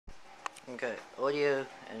Okay, audio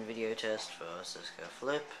and video test for Cisco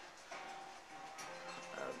Flip.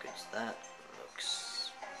 How good that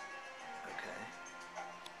looks. Okay.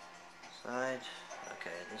 Side.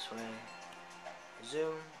 Okay, this way.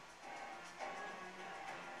 Zoom.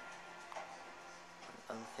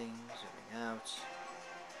 Other thing, zooming out.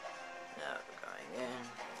 Now we're going in.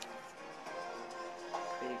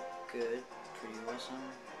 Pretty good, pretty awesome.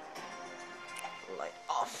 Light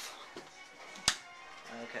off.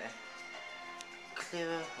 Okay.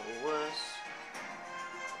 Clearer or worse?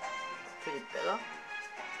 Pretty better.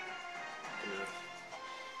 Good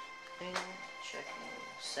thing. Checking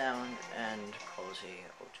sound and quality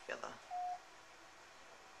altogether.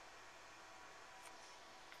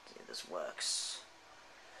 See if this works.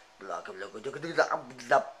 Oh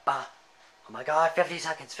my god, 50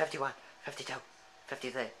 seconds, 51, 52,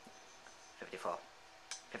 53, 54,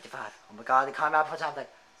 55. Oh my god, they come out for something.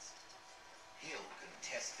 He'll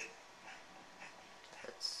contest it.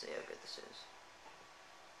 Let's see how good this is.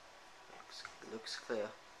 Looks clear.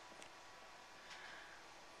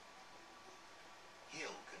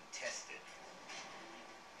 He'll contest it.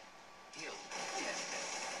 He'll contest it.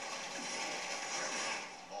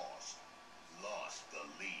 Lost the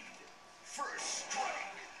lead. First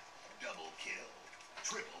strike. Double kill.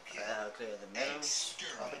 Triple kill. Clear the medals.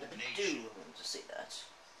 Extermination. Want to see that.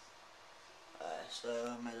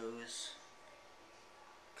 So medals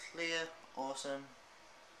clear, awesome.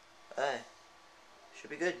 Should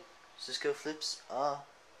be good. Cisco flips are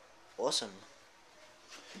awesome.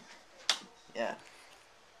 Yeah.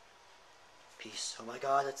 Peace. Oh my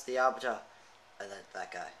god, it's the arbiter. And then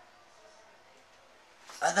that guy.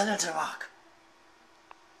 And then it's a rock.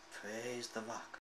 Praise the rock.